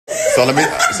So let me.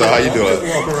 So how you do it?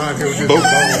 Walk around here with this Boop.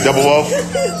 Double whoa.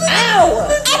 Ow!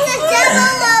 It's a double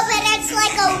whoa, but it's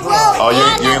like a whoa. Oh,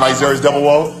 you ain't like Zuri's double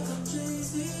whoa?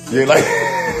 You ain't like?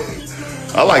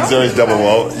 I like Zuri's double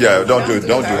whoa. Yeah, don't do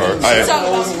her.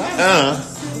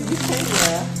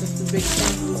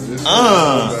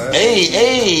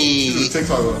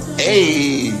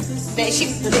 Hey.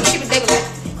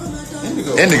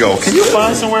 Indigo. Can you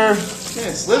find somewhere?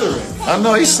 Yeah, slithering. I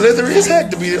know he's slithery as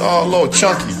heck to be all a little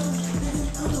chunky.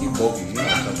 He bulky. He not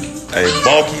chunky. Hey,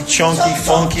 bulky, chunky,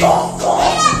 funky.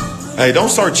 Hey, don't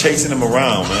start chasing him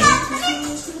around, man.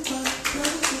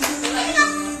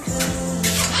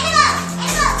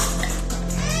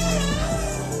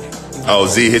 Oh,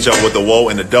 Z hit y'all with the whoa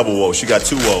and the double whoa. She got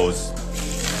two woes.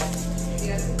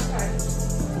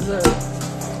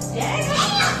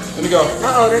 Indigo.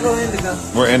 There go Indigo.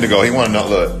 We're Indigo. He want to know.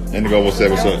 Look, Indigo will say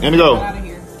what's up. Indigo.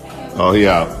 Oh, he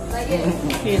out.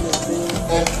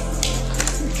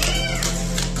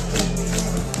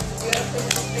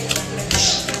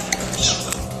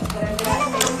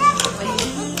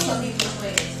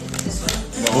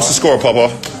 What's the score, Papa?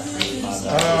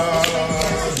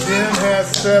 Jen has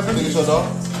 7.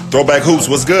 Throwback hoops.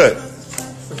 What's good?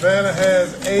 Savannah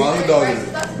has 8.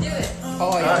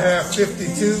 I have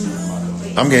 52.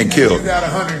 I'm getting You killed. got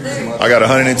 100. I got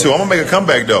 102. I'm gonna make a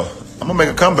comeback though. I'm gonna make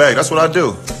a comeback. That's what I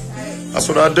do. That's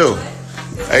what I do.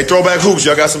 Hey, throwback hoops.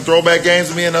 Y'all got some throwback games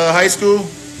with me in high school,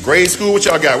 grade school. What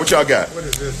y'all got? What y'all got? What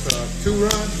is this? 2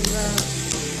 runs?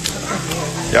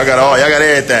 Y'all got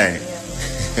everything.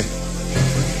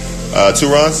 2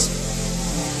 runs.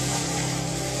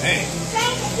 Dang.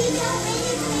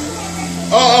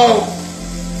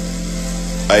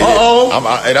 Hey,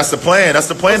 hey, that's the plan. That's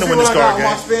the plan to win this card game.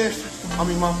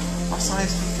 My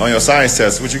science. On your science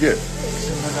test, what'd you get?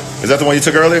 Is that the one you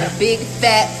took earlier? Big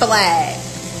fat flag.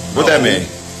 What that mean?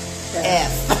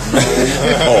 F.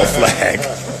 Oh, a flag.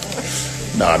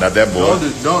 Nah, not that boy.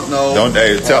 Don't know. Don't.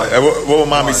 Hey, tell. What would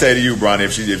mommy say to you, Bron,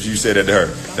 if you said that to her?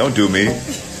 Don't do me.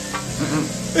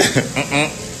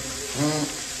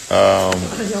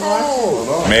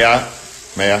 May I?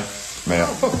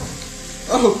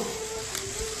 Oh.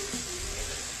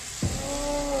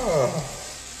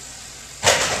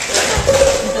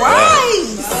 Right.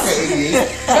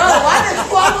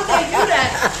 Why would they do that?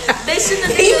 They shouldn't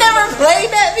have. He never played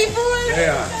that before.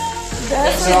 Yeah.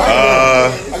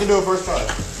 I can do it first try.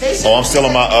 Oh, I'm still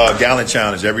on my gallon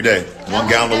challenge every day. 1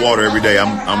 gallon of water every day. I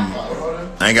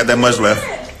ain't got that much left.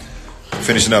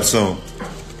 Finishing up soon.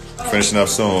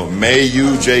 May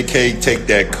you, JK, take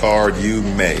that card? You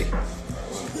may.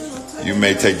 You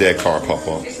may take that card,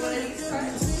 Papa.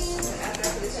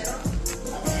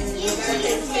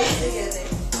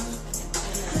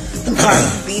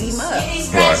 Beat him up.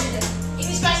 Right.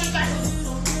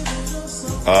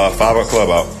 5 o'clock club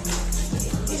out.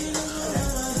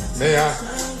 May I?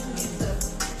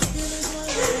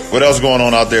 What else going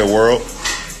on out there, world?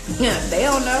 Yeah, they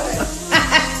don't know.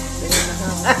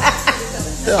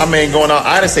 I mean, going on.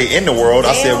 I didn't say in the world.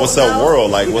 I said, "What's up, world?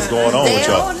 Like, what's going on with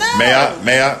y'all?" May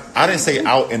I? I didn't say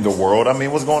out in the world. I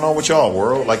mean, what's going on with y'all,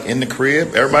 world? Like in the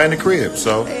crib, everybody in the crib.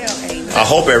 So, I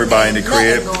hope everybody in the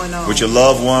crib with your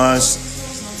loved ones,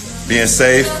 being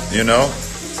safe. You know.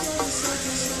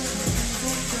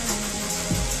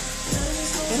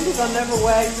 Indigo never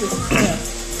wags his tail.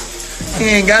 He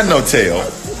ain't got no tail.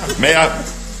 May I?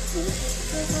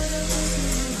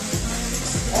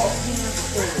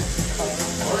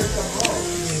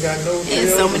 And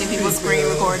so many people screen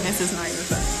recording this is not your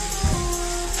thing.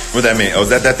 What that mean? Oh, is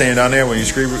that thing down there when you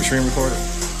screen record it?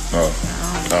 Oh,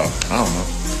 I don't know.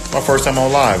 My first time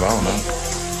on live. I don't know.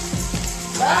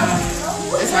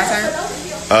 It's my turn.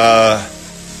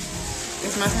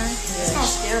 It's my turn. It's not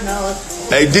scare no.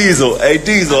 Hey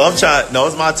Diesel. I'm trying. No,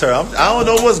 it's my turn. I don't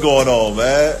know what's going on,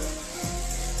 man.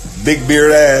 Big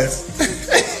beard ass.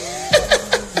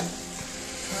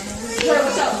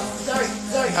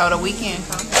 Oh, the weekend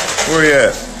come. Where you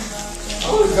at?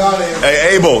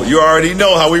 Hey, Abel, you already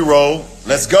know how we roll.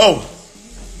 Let's go.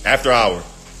 After hour.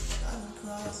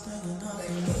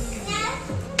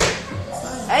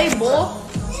 Hey, boy.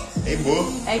 Hey, boo.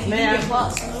 Hey, can you give me a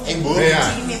pop? Hey, boo. May I? Can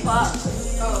you give me a pop?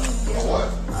 What?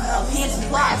 Here's some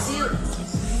plots, you.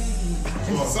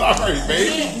 Sorry,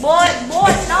 baby. Boy,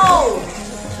 no.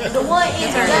 The one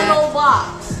in the yellow box.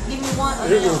 Give me one of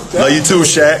them. Love you too,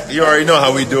 Shaq. You already know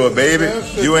how we do it, baby.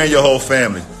 You and your whole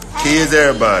family. Kids,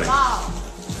 everybody.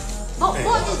 Boy,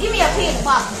 just give me a pink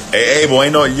pop. Hey,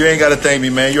 Abel, you ain't got to thank me,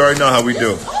 man. You already know how we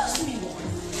do.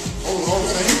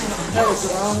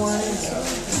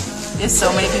 There's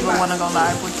so many people want to go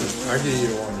live with you. I give you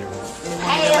the one you want.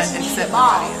 Hey, that's me, Except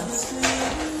ball. nobody else.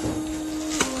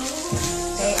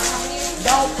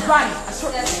 No, Ronnie. I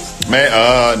swear. Man,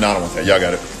 no, I don't want that. Y'all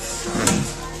got it.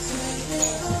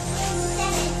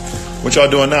 What y'all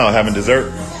doing now? Having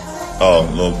dessert? Oh,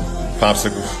 little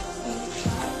popsicles.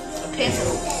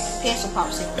 Pencil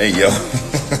popsicle. Hey, yo.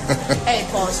 Hey,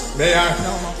 pause. May I?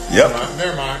 Yep.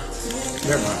 Never mind.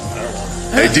 Never mind. I don't want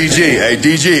it. Hey,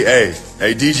 DG.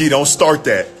 Hey, DG, don't start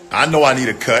that. I know I need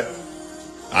a cut.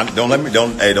 Don't let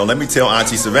me tell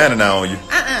Auntie Savannah now on you.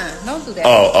 Don't do that.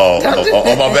 Oh,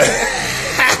 my bad.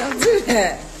 Don't do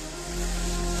that.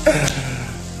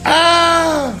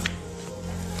 Ah.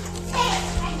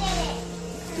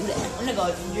 Do that. I'm gonna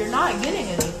go. You're not getting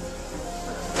any.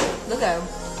 Look at him.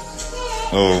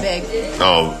 Oh, Big.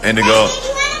 oh, Indigo.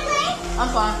 I'm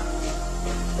fine.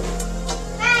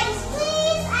 Guys,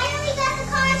 please, I only got the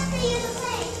cards for you to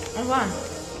play. I'm fine.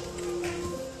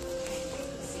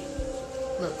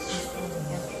 Look.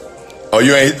 Oh,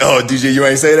 you ain't. Oh, DJ, you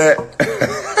ain't say that.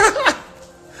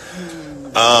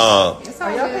 It's all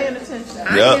y'all paying attention?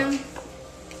 Yep.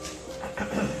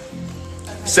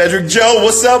 Cedric Joe,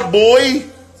 what's up, boy?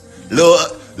 Little,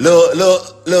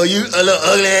 you, a little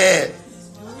ugly ass.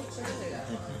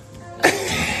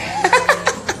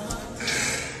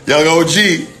 Young OG.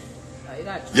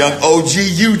 Young OG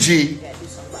UG.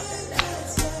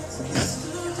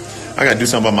 I gotta do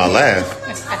something about my laugh.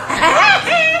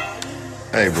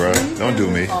 Hey, bro, don't do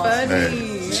me.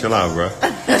 Hey, chill out, bro.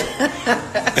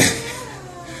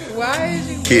 Why is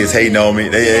you? Kids hating on me.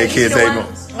 Kids hating on me.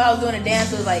 When I was doing a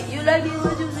dance, it was like, you like it,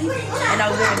 what you see? And I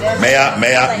was doing a dance. May I?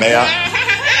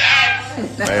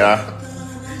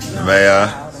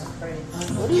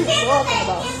 What are you talking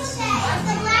about?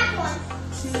 The black one.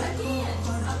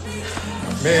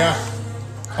 May I?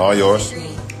 All yours.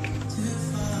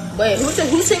 Wait,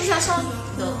 who sings that song?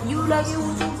 You like it,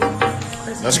 what you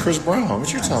see? That's Chris Brown.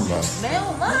 What you talking about? Man,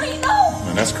 I know.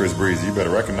 Man, that's Chris Breezy. You better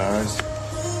recognize.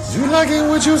 You like it?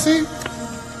 What you see?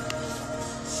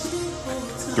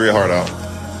 3 heart out.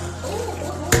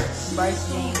 Bryce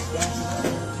James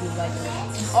dancing. You like it.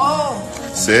 Oh.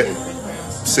 Sit.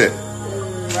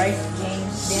 Bryce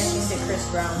James dancing to Chris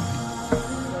Brown.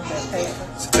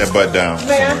 Sit that butt down.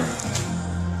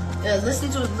 Yeah, listen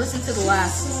to the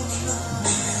last.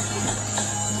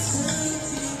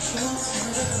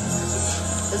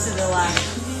 Listen to the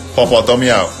last. Papa, throw me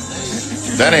out.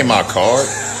 That ain't my card.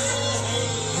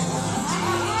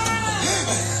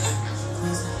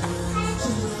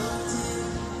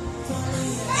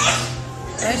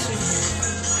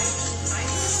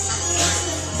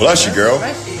 Bless you, girl.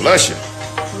 Bless you.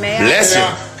 May I? Bless you.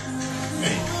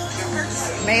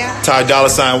 May I? Ty Dollar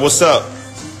Sign, what's up?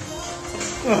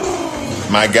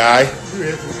 My guy.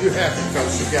 You happy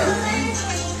because you got it.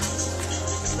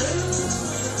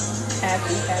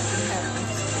 Happy.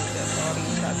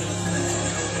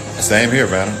 Same here,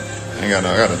 man. I got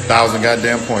 1,000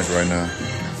 goddamn points right now.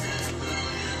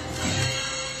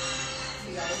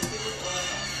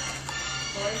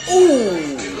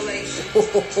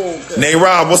 Nate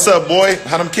Rob, what's up, boy?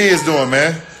 How them kids doing,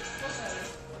 man?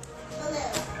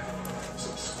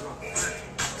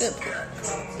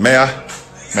 May I?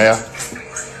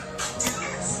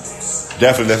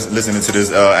 Definitely listening to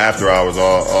this after hours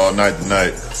all night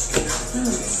tonight.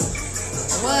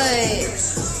 What?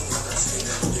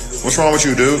 What's wrong with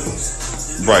you, dude?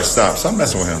 Bryce, stop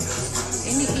messing with him.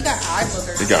 He got eye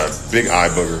boogers. He got a big eye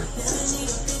booger.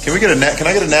 Can I get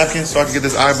a napkin so I can get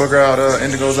this eye booger out of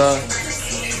Indigo's eye?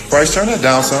 Bryce, turn that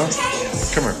down, son.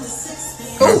 Come here.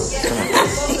 Come here.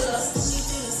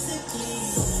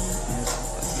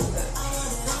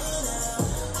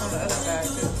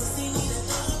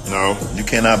 No, you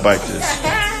cannot bite this.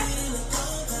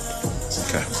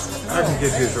 Okay. I can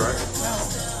get his right.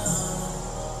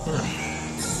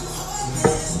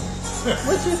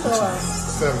 What you for?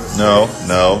 7.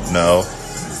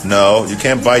 No, you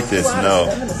can't bite this. No.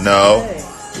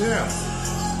 Yeah.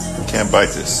 You can't bite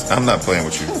this. I'm not playing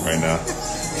with you right now.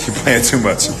 You're playing too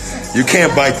much. You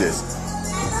can't bite this.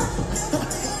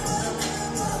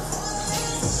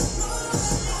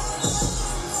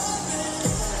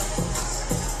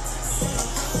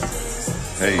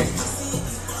 Hey.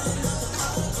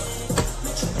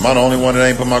 Am I the only one that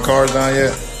ain't put my cards down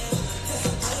yet?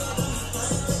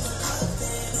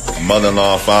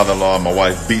 Mother-in-law, father-in-law, and my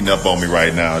wife beating up on me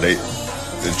right now. The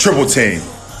triple team.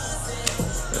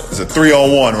 It's a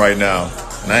 3-on-1 right now,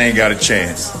 and I ain't got a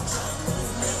chance.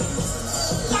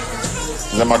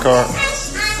 Is that my card?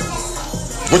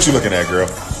 What you looking at, girl?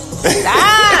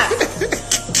 Stop!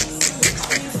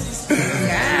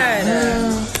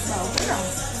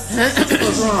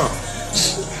 What's wrong?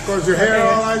 Because your hair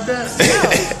all like that?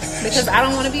 No, because I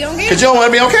don't want to be on camera. Because you don't want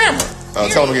to be on camera.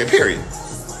 Tell them again, period.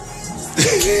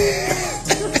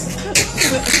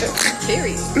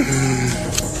 Period.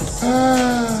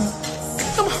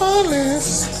 I'm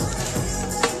homeless.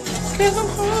 Cause I'm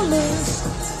homeless.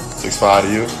 6'5" to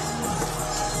you.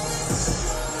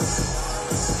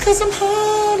 Cause I'm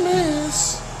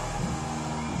homeless.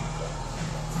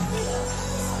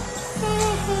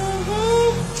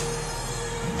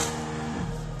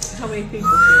 How many people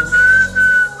feel?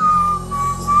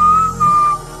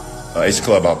 Ace the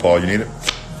club out, Paul. You need it?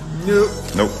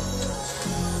 Nope.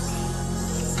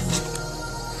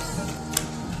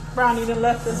 Brownie done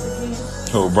left us again.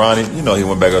 Oh, Bronny, you know he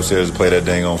went back upstairs to play that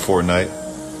dang on Fortnite.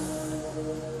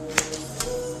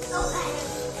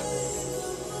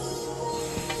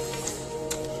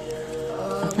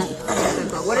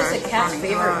 What is a cat's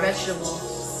favorite vegetable?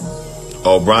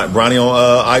 Oh, Bronny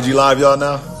on IG Live, y'all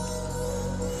now?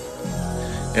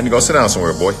 And go sit down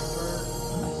somewhere, boy.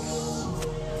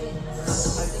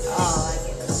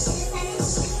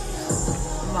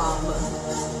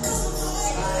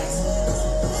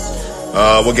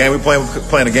 What game we playing? We're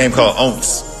playing a game called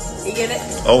Once. You get it?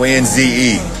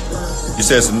 ONZE. You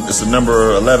said it's the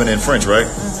number 11 in French, right?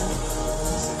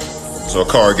 So a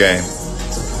card game.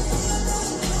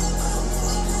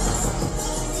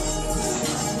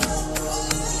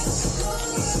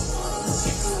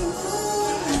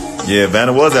 Yeah,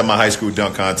 Vanna was at my high school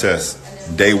dunk contest.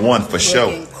 Day one for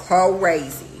sure. Looking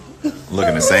crazy.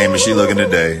 Looking the same as she looking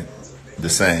today. The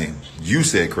same. You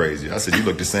said crazy. I said you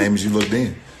look the same as you looked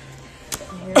then.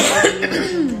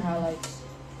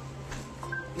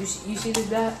 You see this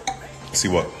guy? See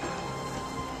what?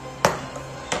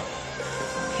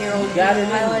 Harold Got it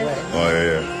highlights. anyway. Oh,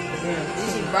 yeah. You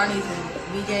see Bronny's and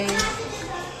BJ's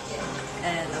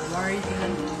and Amari's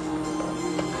and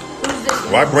who's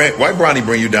this? Why Bronny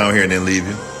bring you down here and then leave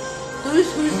you?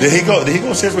 Who's Did he go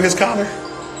upstairs with his collar?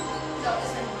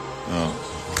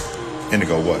 Oh.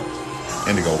 Indigo what?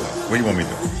 Indigo what? What do you want me to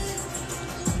do?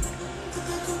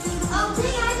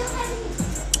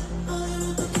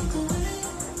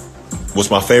 What's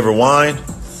my favorite wine?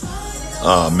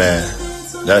 Oh man,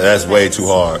 that's way too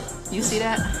hard. You see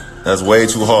that? That's way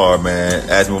too hard, man.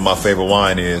 Ask me what my favorite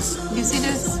wine is. You see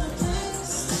this?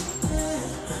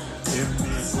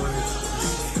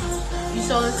 You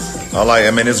saw this?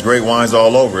 I mean, it's great wines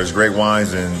all over. It's great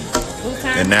wines in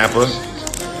Napa.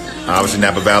 Obviously,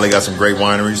 Napa Valley got some great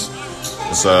wineries.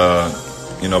 It's but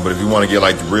if you want to get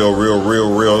like the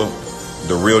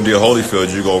real deal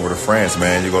Holyfield, you go over to France,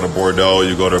 man. You go to Bordeaux,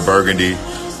 you go to Burgundy.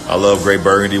 I love great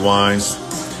Burgundy wines.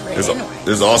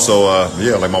 There's also,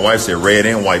 like my wife said, red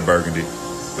and white Burgundy.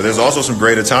 But there's also some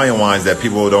great Italian wines that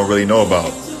people don't really know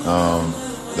about.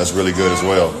 That's really good as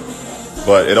well.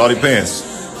 But it all depends.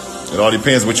 It all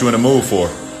depends what you're in the mood for.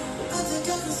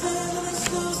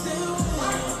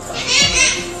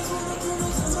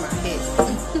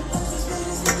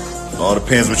 All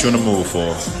depends what you're in the mood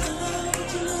for.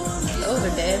 Over,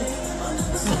 Dad.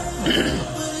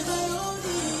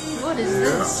 What is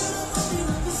this?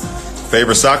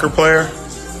 Favorite soccer player?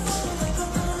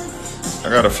 I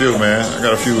got a few, man. I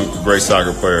got a few great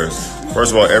soccer players.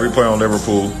 First of all, every player on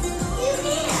Liverpool.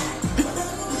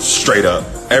 Straight up.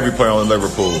 Every player on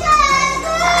Liverpool.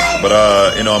 But,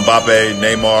 Mbappe,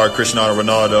 Neymar, Cristiano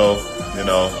Ronaldo,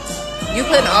 You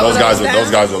putting all those of guys down?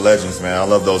 those guys are legends, man. I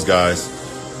love those guys.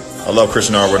 I love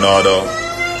Cristiano Ronaldo.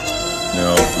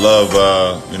 Love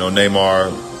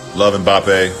Neymar. Love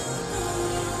Mbappe.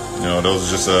 Those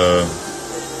are just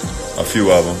a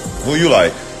few of them. Who you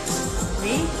like?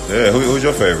 Me? Yeah, who's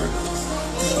your favorite?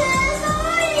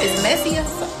 Is Messi a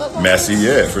football? Messi,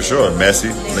 yeah, for sure.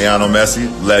 Messi, Lionel Messi,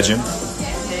 legend.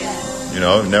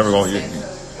 Never gonna.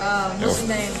 What's his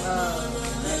name?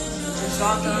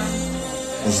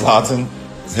 Zlatan,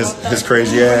 his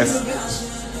crazy ass.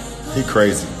 He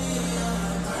crazy.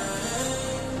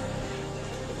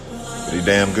 But he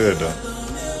damn good though.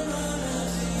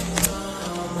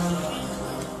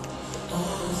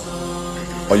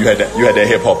 Oh, you had that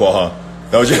hip hop on, huh?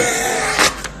 That was you.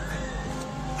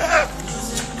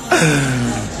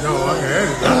 No, I had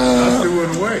it. I threw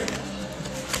it away.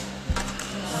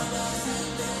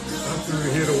 I threw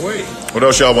it away. What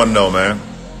else y'all want to know, man?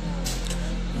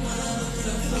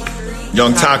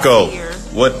 Young Taco,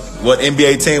 what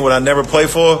NBA team would I never play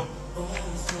for?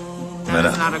 Man,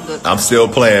 That's not a good I'm still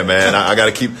playing, man. I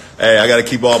gotta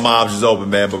keep all my options open,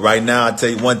 man. But right now, I tell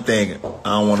you one thing: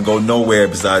 I don't want to go nowhere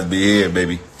besides be here,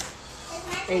 baby.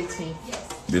 18.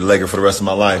 Be a Laker for the rest of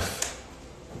my life.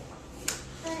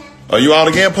 Are you out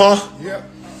again, Paul? Yep.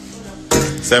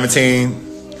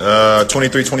 17,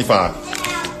 23,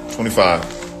 25. 25.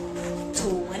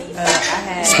 20. I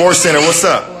had Sports Center, what's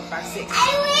up? 4, 5,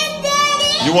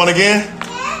 6. You won again?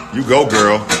 You go,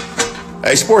 girl.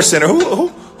 Hey, Sports Center,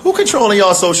 who controlling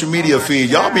y'all social media feed?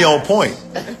 Y'all be on point.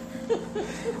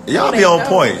 Y'all be on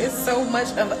point. It's so much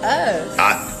of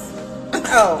us.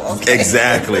 Oh, okay.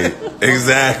 Exactly.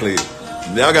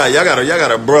 Y'all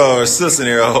got a bro or sister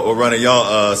there running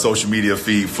y'all social media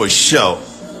feed for sure.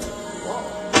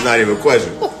 It's not even a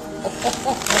question.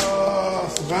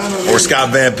 Or Scott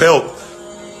Van Pelt.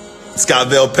 Scott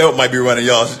Van Pelt might be running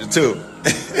y'all too.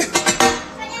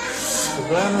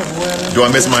 Do I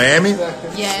miss Miami?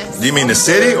 Yes. Do you mean the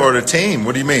city or the team?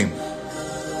 What do you mean?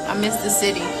 I miss the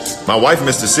city. My wife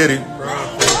missed the city.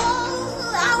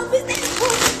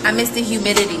 I miss the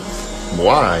humidity.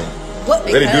 Why? What?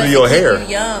 What did it do to your hair? Keep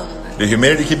you young. The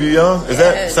humidity keep you young? Is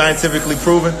that Yes. scientifically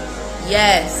proven?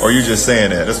 Yes. Or are you just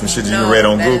saying that? That's some shit you No, read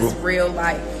on that Google? is real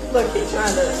life. Look, he's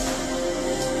trying to.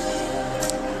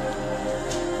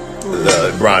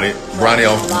 Bronny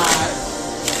on.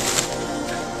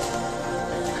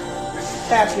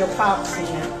 Tap your pops in.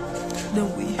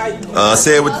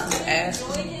 Say what?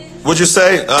 What'd you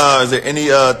say? Is there any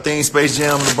thing Space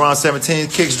Jam LeBron 17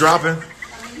 kicks dropping?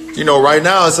 You know, right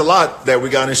now it's a lot that we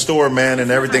got in store, man,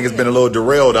 and everything has been a little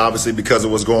derailed, obviously, because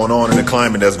of what's going on and the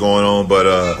climate that's going on. But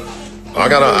I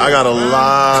got a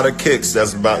lot of kicks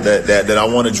that's about that I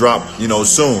want to drop, you know,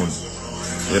 soon.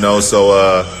 You know, so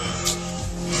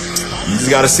you just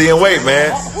gotta see and wait,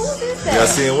 man. Who is You that? gotta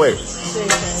see and wait.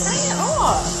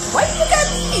 Why you got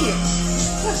me?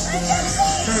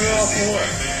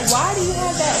 Why do you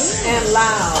have that in? And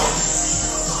loud.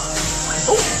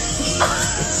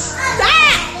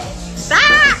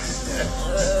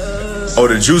 Oh,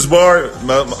 the juice bar.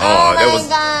 My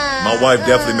wife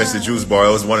definitely missed the juice bar.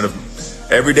 It was one of the.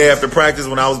 Every day after practice,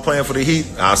 when I was playing for the Heat,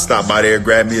 I'll stop by there,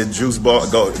 grab me a juice bar,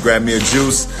 go grab me a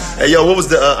juice. Hey, yo, what was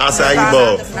the acai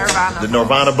bowl? The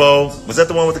Nirvana bowl. Was that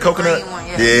the one with the coconut? One,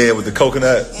 Yeah, with the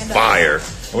coconut. Fire.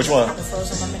 Which one?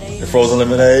 The frozen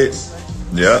lemonade.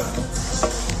 Yeah.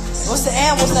 What's the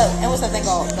thing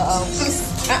called?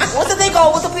 What's the thing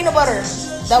called with the peanut butter?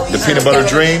 The peanut butter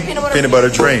dream. Peanut Peanut butter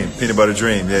dream. Peanut butter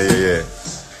dream. Yeah.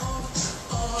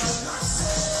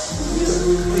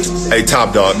 Hey,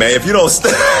 Top Dog, man, if you don't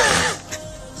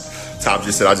Top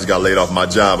just said, I just got laid off my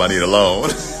job. I need a loan.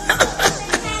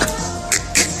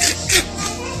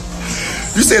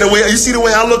 You see the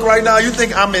way I look right now? You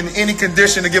think I'm in any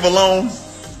condition to give a loan?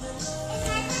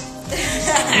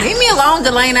 Leave me alone,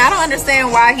 Delana. I don't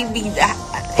understand why he be. Who?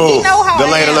 You know how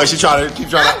Delana, look, she keep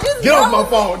trying to Get off my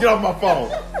phone. Get off my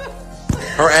phone.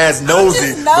 her ass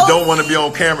nosy, but don't want to be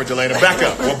on camera, Delana. Back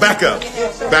up. Well, back up.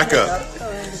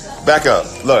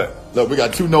 Look, we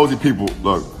got two nosy people.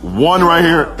 Look, one right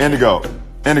here, Indigo.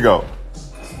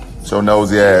 So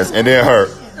nosy ass. And then her.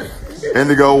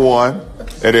 Indigo one.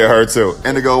 And then her too.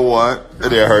 Indigo one.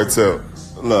 And then her too.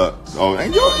 Look. Oh,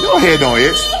 and your head don't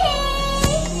itch.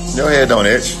 Your head don't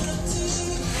itch.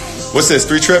 What's this?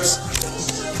 3 trips?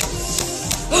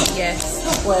 Yes.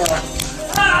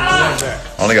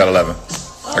 Only got 11.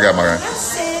 I got my guy. I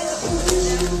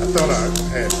thought I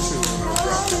had 2 when I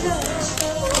dropped it.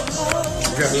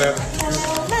 You got 11?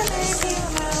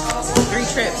 3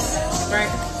 trips,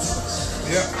 right?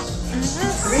 Yeah.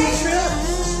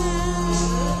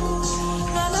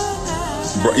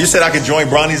 You said I could join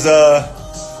Bronny's,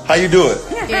 how you do it?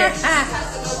 Yeah.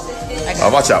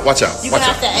 Watch out. Have to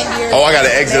end your. Oh, I got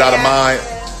to exit out of mine.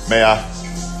 May I?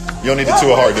 You don't need the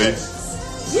 2 of heart, do you?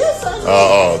 Yes, I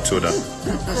Oh, 2 of them.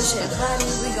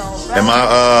 Am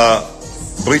I,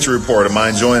 Bleacher Report, am I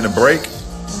enjoying the break?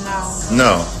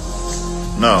 No.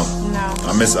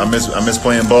 I miss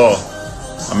playing ball.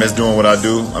 I miss doing what I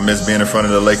do. I miss being in front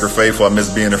of the Laker faithful. I miss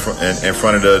being in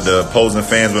front of the opposing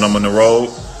fans when I'm on the road.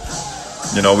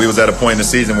 You know, we was at a point in the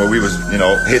season where we was, you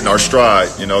know, hitting our stride,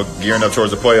 you know, gearing up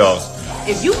towards the playoffs.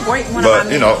 If you break one But,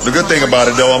 of you know, the good thing about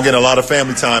it, though, I'm getting a lot of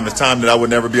family time. It's time that I would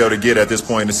never be able to get at this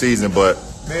point in the season. But,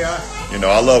 May I? you know,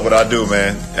 I love what I do,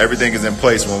 man. Everything is in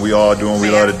place when we all doing what we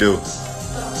love to do.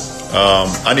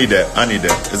 I need that.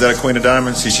 Is that a Queen of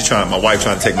Diamonds? See, my wife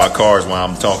trying to take my cards while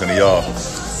I'm talking to y'all.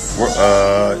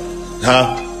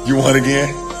 You won again?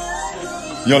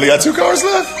 You only got 2 cards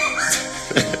left?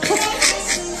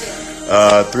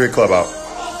 3 of club out.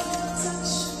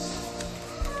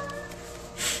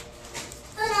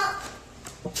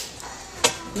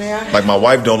 Like, my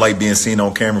wife don't like being seen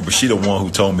on camera, but she the one who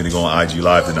told me to go on IG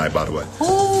Live tonight, by the way.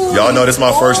 Y'all know this is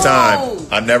my first time.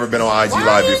 I've never been on IG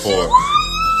Live before.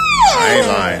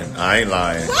 I ain't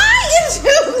lying. Why is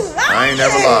you? I ain't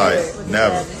never lied.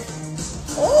 Never.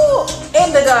 Ooh,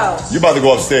 Indigo. You about to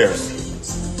go upstairs.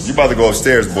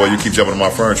 Boy. You keep jumping on my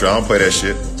furniture. I don't play that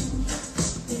shit.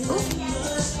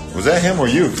 Was that him or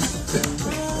you?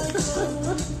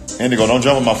 Indigo, don't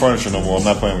jump on my furniture no more. I'm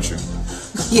not playing with you.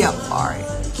 Yeah, alright.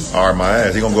 All right, my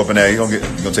ass. He gonna go up in there. He gonna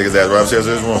take his ass right upstairs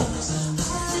to his room.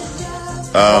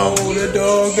 Oh, the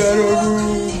dog got a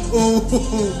room. Ooh.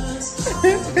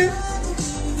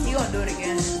 You gonna do it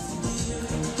again.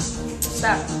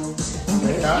 Stop.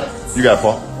 You got it,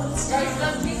 Paul.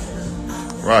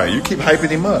 Right, you keep hyping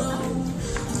him up.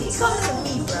 He's coming to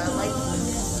me, bro. Like,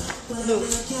 look.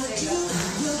 Get your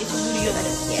booty over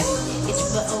there. Yeah. Get your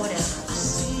butt over there.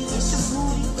 Get your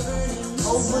booty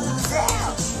over there.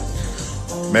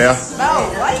 May I?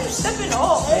 Bro, why you stepping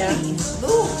all over me?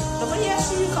 Luke, nobody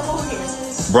asked you to come over here.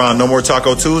 Bron, no more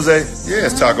Taco Tuesday? Yeah,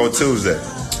 it's Taco Tuesday.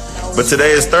 But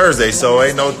today is Thursday, so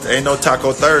ain't no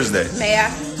Taco Thursday. May I?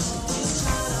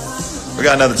 We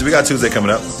got Tuesday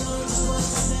coming up.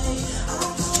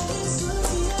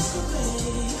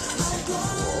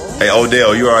 Hey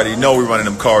Odell, you already know we're running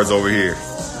them cards over here.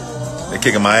 They're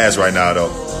kicking my ass right now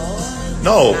though.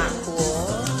 No.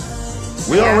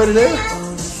 We already there?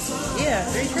 Yeah,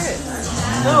 3 trips.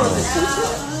 No, it's 2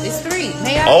 trips. It's 3.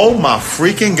 May I? Oh my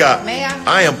freaking God. May I?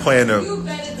 I am playing the.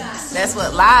 That's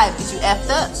what live, because you effed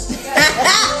up.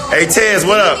 Hey Tez,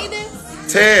 what up? You need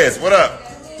this? Tez, what up?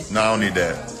 No, I don't need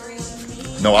that.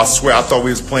 No, I swear, I thought we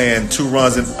was playing 2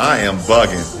 runs and I am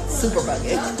bugging. Super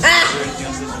bucket.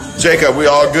 Jacob, we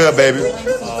all good, baby.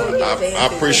 I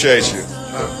appreciate you.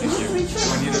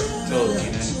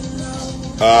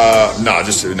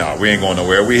 No, we ain't going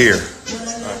nowhere. We here.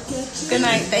 Good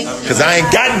night. Thank you. Cause I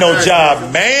ain't got no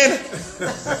job, man.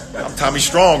 I'm Tommy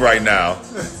Strong right now.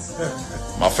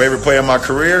 My favorite player in my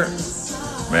career?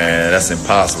 Man, that's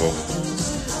impossible.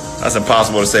 That's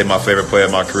impossible to say my favorite player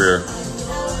in my career.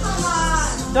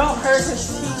 Don't hurt his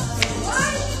feet.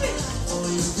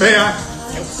 May I?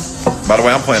 By the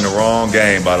way, I'm playing the wrong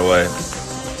game, by the way.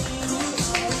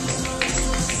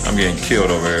 I'm getting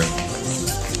killed over here.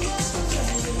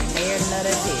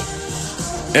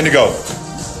 Indigo.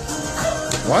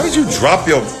 Why did you drop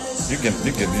your... You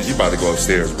about to go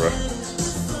upstairs, bro.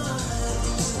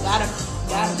 Got him.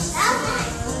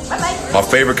 Bye-bye. My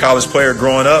favorite college player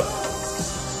growing up?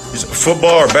 Is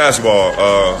football or basketball?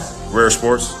 Rare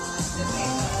sports?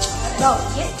 No,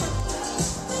 get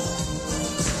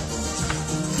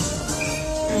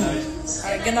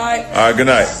Good night. All right, good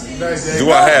night.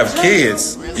 Do I have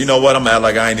kids? You know what? I'm gonna act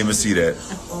like I ain't even see that.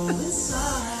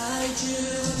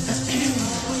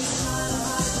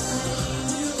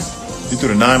 You threw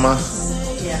the 9 mile?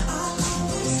 Yeah.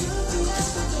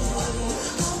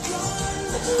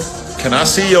 Can I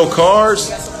see your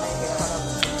cards?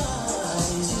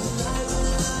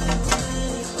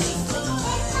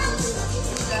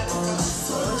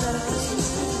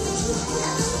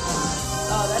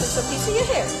 Oh, that is a piece of your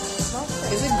hair.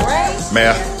 Is it gray? May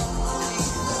I?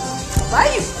 Why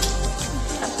you?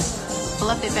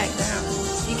 Fluff it back down.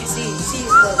 You can see. see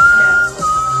the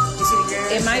you see the girl.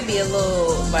 It might be a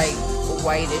little like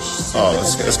whitish. Oh,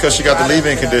 it's because she got the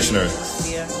leave-in conditioner.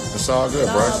 Yeah. It's all good,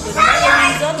 bro. Oh,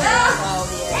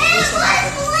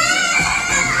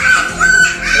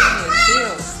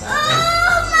 Chill.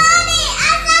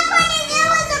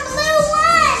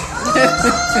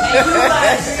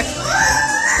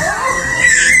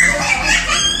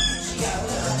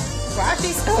 Why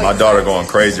she so My daughter going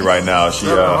crazy right now. She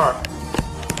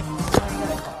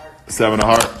 7 of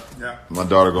heart. Yeah. My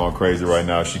daughter going crazy right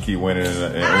now. She keep winning,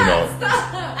 and you know.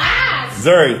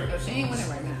 Zuri, She ain't winning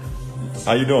right now.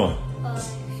 how you doing?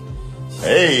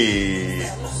 Hey. I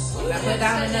put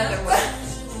down another one.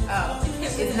 Oh,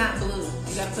 it's not blue.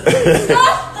 You gotta put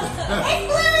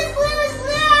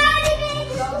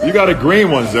it. You got a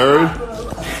green one, Zuri.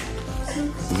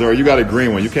 Zuri, you got a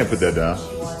green one. You can't put that down.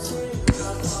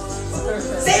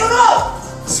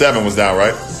 7 was down,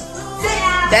 right?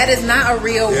 That is not a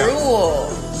real rule.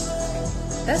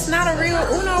 That's not a real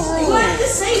Uno rule. You have to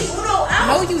say Uno out.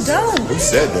 No, you don't. Who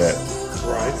said that?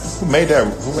 Right. Who made that?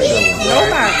 Who made that?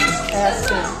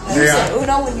 Nobody. Yeah.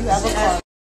 Uno when you have a car.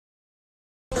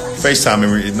 FaceTime me.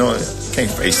 No, can't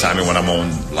FaceTime me when I'm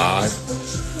on live.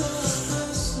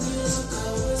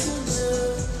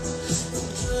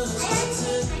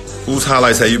 Whose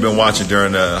highlights have you been watching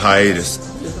during the hiatus?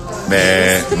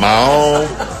 Man, my own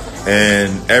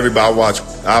and everybody. I watch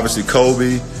obviously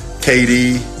Kobe,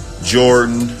 KD,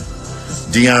 Jordan,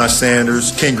 Deion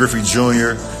Sanders, Ken Griffey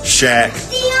Jr., Shaq.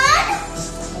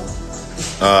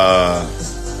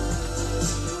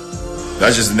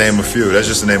 That's just to name a few. That's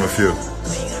just to name a few.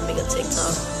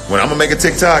 When I'm gonna make a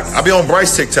TikTok, I'll be on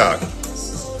Bryce TikTok.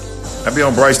 I'll be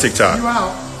on Bryce TikTok. You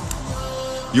out.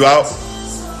 You out?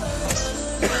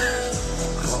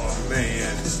 Oh,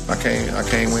 man. I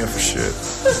can't win for shit.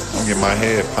 I'm getting my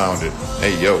head pounded.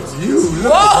 Hey yo, You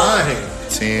look at my hand.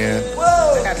 10. I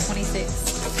got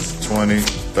 26. 20,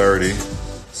 30.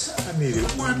 I needed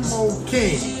one more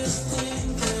king.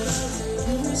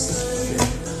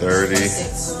 30,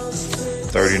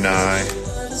 39,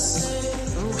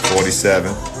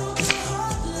 47,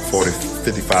 40,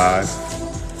 55,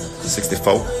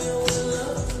 64,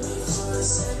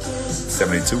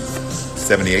 72,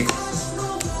 78,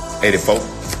 84,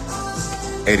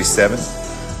 87,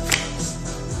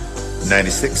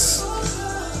 96,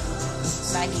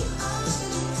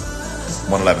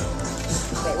 111.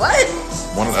 Wait,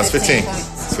 what? That's 15. 15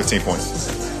 It's 15 points.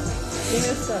 Give me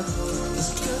your stuff.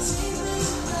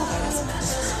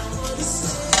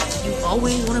 You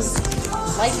always want to,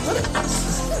 like, what?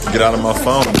 Get out of my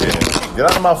phone, man. Get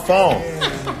out of my phone.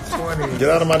 20, Get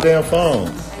out of my damn phone.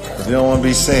 If you don't want to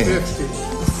be seen. 50,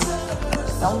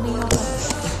 Don't be on that.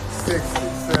 60,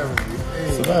 70,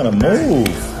 80, Savannah, move.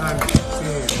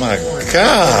 110, My 20,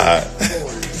 God.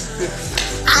 40,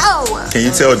 50. Ow! Can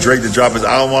you tell Drake to drop his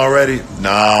album already?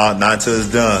 Nah, not until it's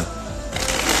done.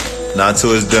 Not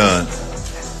until it's done.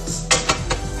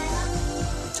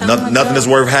 Nothing is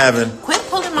worth having Quit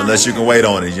pulling my unless you can wait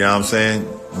on it. You know what I'm saying?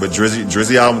 But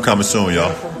Drizzy album coming soon,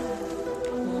 y'all.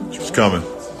 It's coming.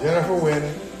 Jennifer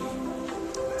winning.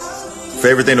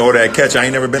 Favorite thing to order at Catch? I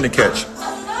ain't never been to Catch.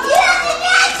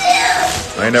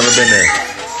 I ain't never been there.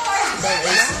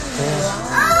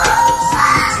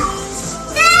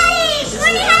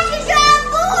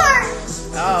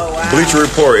 Oh, wow. Bleacher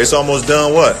Report. It's almost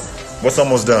done. What? What's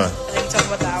almost done? I think talk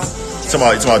about the album. You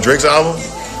talking about Drake's album?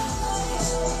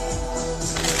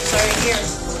 Sorry, here.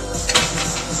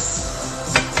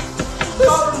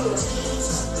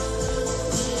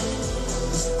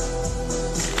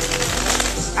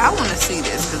 I want to see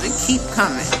this because it keep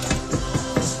coming.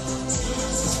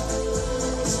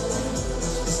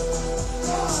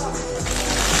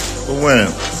 Who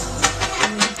winning?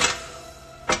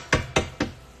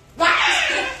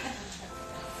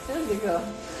 There you go.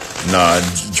 Nah,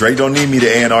 Drake don't need me to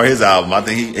A&R his album. I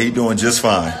think he doing just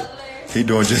fine. He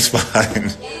doing just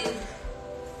fine.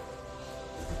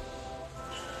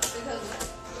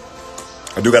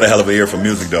 I do got a hell of an ear for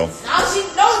music though.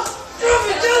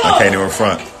 I can't even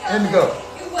front. Indigo.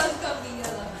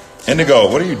 Indigo,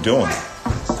 what are you doing?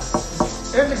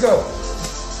 Indigo.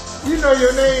 You know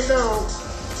your name, though.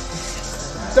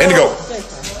 Indigo,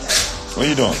 what are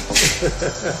you doing?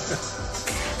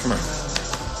 Come here.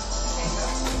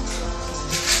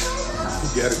 You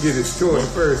gotta get his toy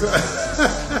first.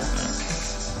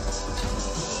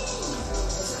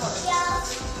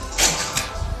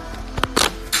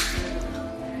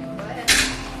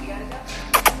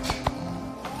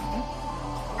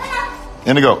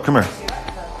 Indigo, come here.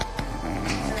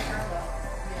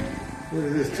 What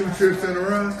is this, 2 trips in a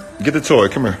row? Get the toy,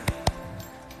 come here.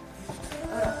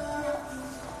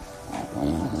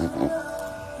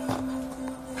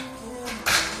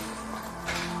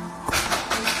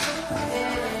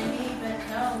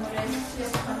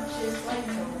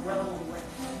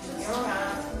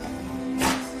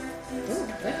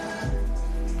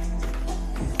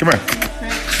 Come here.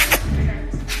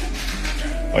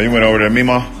 Oh, you went over there,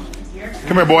 Mima?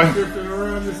 Come here, boy.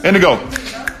 Indigo.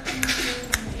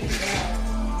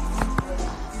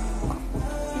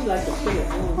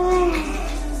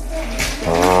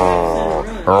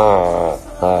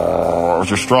 It's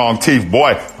your strong teeth,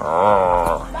 boy.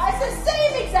 That's the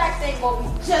same exact thing what we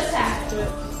just had.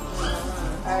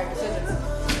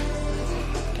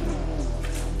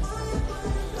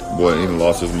 Boy, he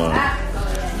lost his mind.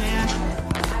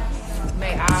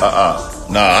 May I?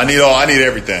 Nah, I need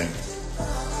everything.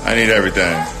 I need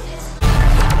everything.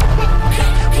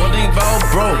 One thing about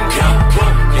broke,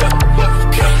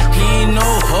 he ain't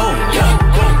no hoe.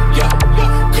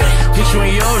 Picture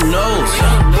in your nose,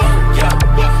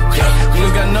 you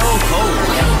got no hope.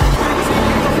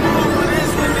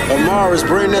 Amaris,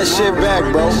 bring that shit back,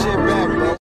 bro.